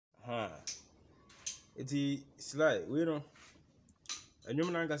Iti slide, we know. And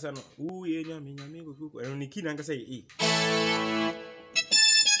you man kasa no, woyɛ Nyame go. And ni key nanga say E.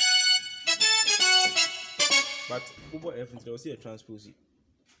 But over F until see a transpose.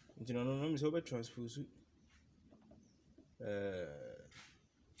 Until no is over transpose.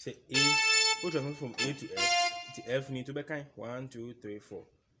 Say A, we transfer from A to F. The F need to be kind 1, 2, 3, 4.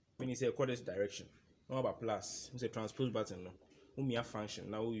 When you say coordinate direction, no about plus. We say transpose button no. We have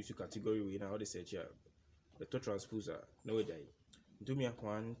function now. We use category we now the search here. The to transposer no way die. Do me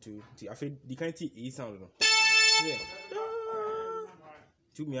 1, 2, 3. I feel the kind T E sound no. Yeah.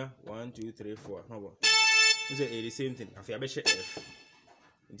 2 me 1, 2, 3, 4. No. We say the same thing. I feel I bet F.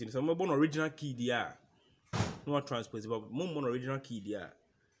 Until some more original key there. No transpose, but more original key there.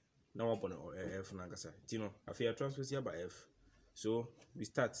 Now upon F Nagasa. Tino, I feel transpose here by F. So we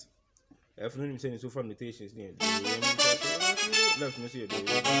start. F no saying so far notations near left me see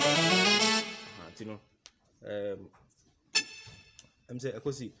Tino. I'm saying I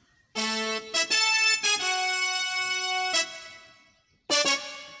could see.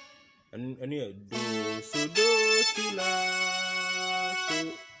 And here do so do ti la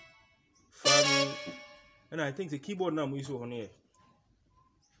so fa mi. And I think the keyboard now we use on here.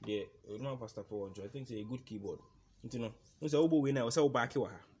 Yeah, no faster for one. I think it's a good keyboard. You know, it's a obo winner. Was a back you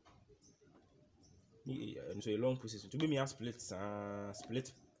and so a long process. To be me a split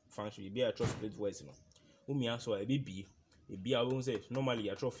function. Be a trust split voice. You know, me also a B. A B I won't say normally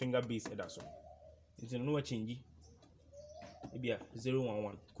a trust finger based at that song. It's no change. It be a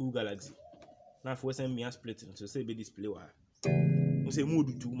 011 cool galaxy. Now for send me a split so say be display wa. We say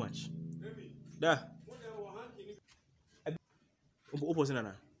move too much. Da. Opposite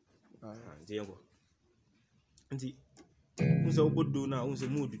na. Ntiyengo. Nti unse obodo na unse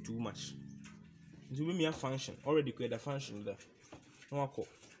mode too much. Nti we me a function already create a function there. No akọ.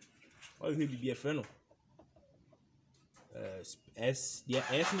 All you be a friend no. S the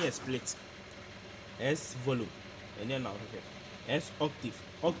S near split. S volume. And then now okay. S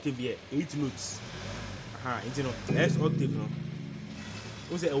octave here 8 notes. Aha, you know S octave no.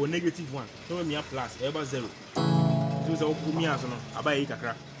 We say a negative 1. So me a plus ever 0. So me as no abai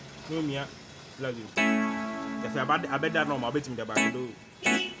kakra. No me a plus. If I bet that no I bet me the back do.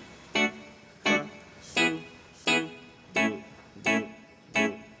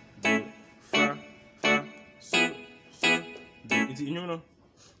 You know,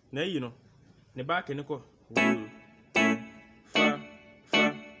 now you know, the back and the core. Fa,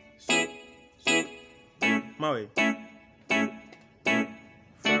 so, my way.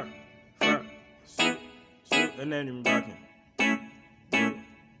 Fa, so, and then in back.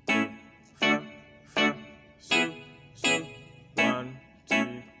 Fa, so, 1,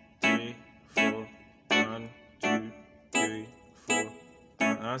 2, 3, 4. 1, 2, 3, 4.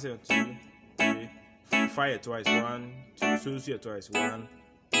 And I say 2, 3. Fire twice, 1, 2, so twice, 1.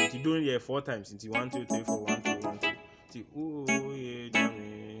 Into doing here 4 times. Into 1, 2, 3, 4, 1, 2, 1, 2. Into oh yeah,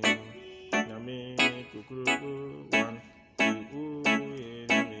 Nyame, kukuru 1, 2, oh yeah,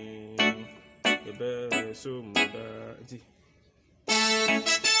 Nyame, ebe so muda. Into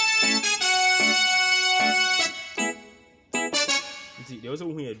they also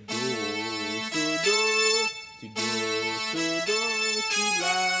hear do, so do, ti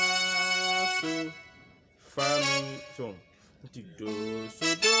la, so. Family song. Do so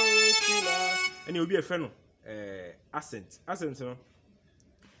do tila. And you'll be a friend. Accent no.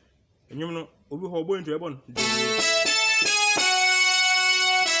 And you know, we will go into a bone.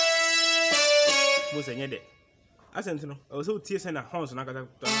 Most any day. Accent no. Also tears and a house and I got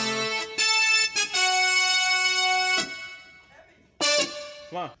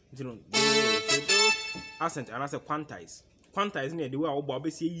you know, accent and I say quantize near the way our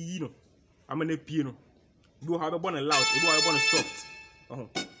Bobby say you know. I'm an piano. You have a bone loud, you have a bone soft.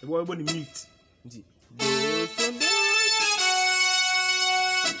 You have a bone mute.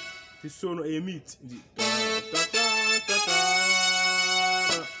 This so no a mute.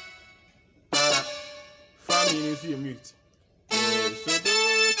 Family is a mute. So do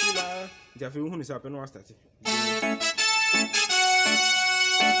killer. The affair who is happening was started.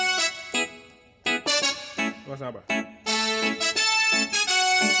 What's up?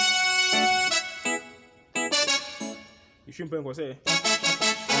 You shouldn't go say.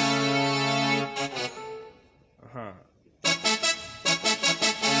 Aha.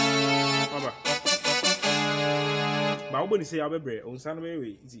 Baba. But what say I'll be on Sunday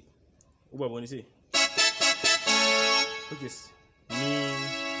way easy. What say? Okay. Me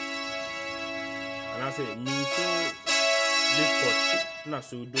and I say me so this part. Na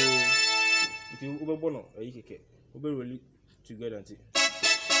so do. It will be bono. Ube really together until.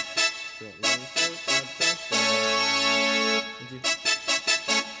 So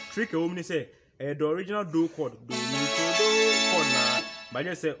Trick a woman say the original do chord do chord na but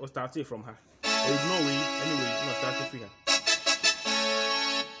just say start it from her. There is no way anyway not start it from her.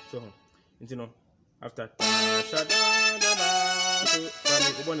 So you know after so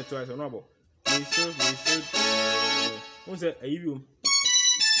me open it twice no about me so who say you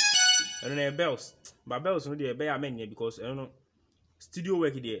and then bells but bells no dey be amenya because I don't know studio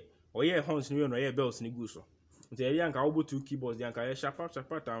work there or yeah horns no no yeah bells ni go so nti area nka wo two keyboards dey nka sharp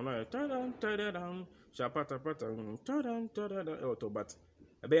down na down sharp down auto but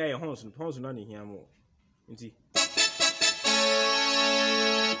be yeah horns na ni hia mo nti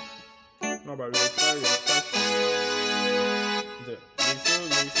no ba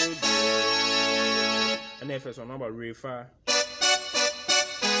and then first one no ba re fa.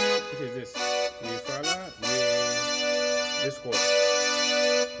 What is this? Re fa la re. This chord.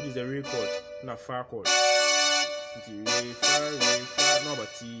 What is the re chord? Not fa chord. Re fa no but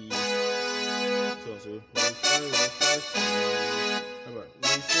T. So re fa T. No but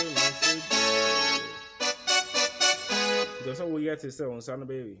that's how we get to say on Sunday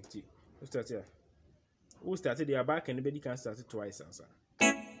baby. T. Who start here? Who started their back and the baby can start it twice answer.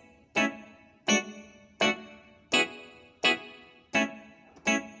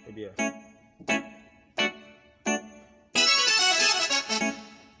 Yeah.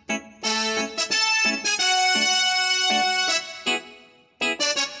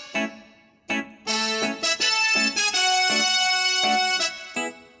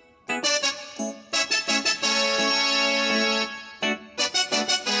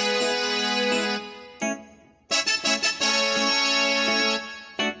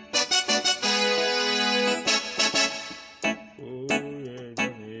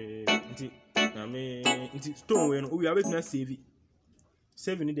 Stone when we are waiting to save it.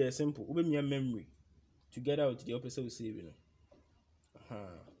 Saving it is simple. We have memory to get out the opposite of saving.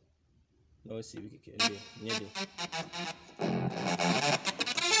 No save it.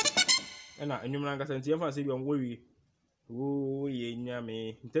 And you know, I can say you worry. Oh, yeah,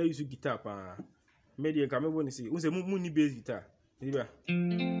 Nyame. Tell you to guitar. Maybe I come over and see. Who's a money bass guitar?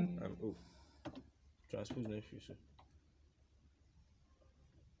 Oh, transpose no future.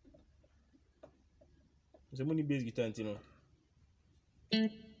 There's a money bass guitar, you know.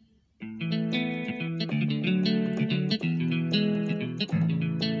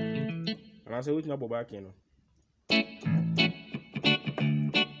 And I say, what's not back, you know.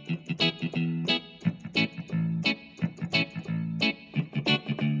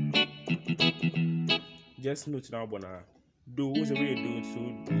 Just note now, Bona. Do what's the way you do it? So,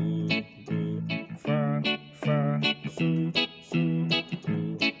 do, fa, so, do.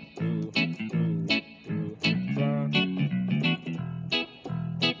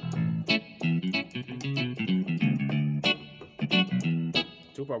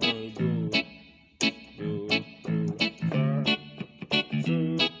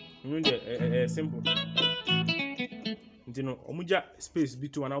 Simple. You know, omuja space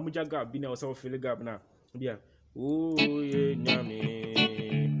between and omuja gap. Be now self fill gap now. Yeah. Oh yeah,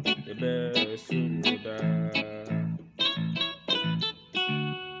 Nyame, the best suda.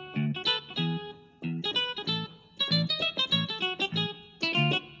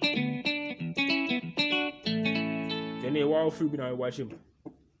 Then a while free be now watch him.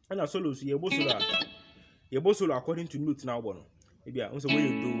 And a solo, so your boss solo according to notes now, bono. Maybe I also way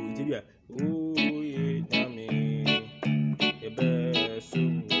you do it. Oh yeah, Nyame, the best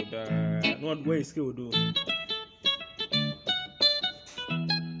suda. Not way skill do.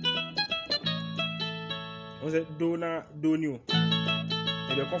 What's that? Do new.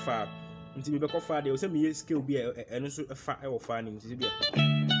 Maybe a coffee. Until we coffee, they will say me skill be and also a fat or finding.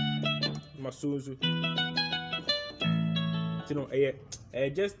 My soul. You know,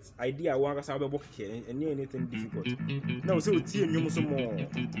 just idea one can have a book here and anything difficult. Now, so tea and you some more.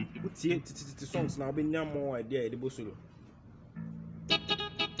 Put tea songs now, be no more idea the bossolo.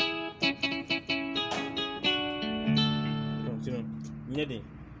 You know, Neddy,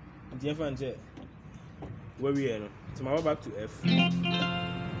 the fans where we are. Tomorrow back to F.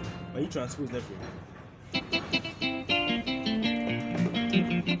 But you transpose that.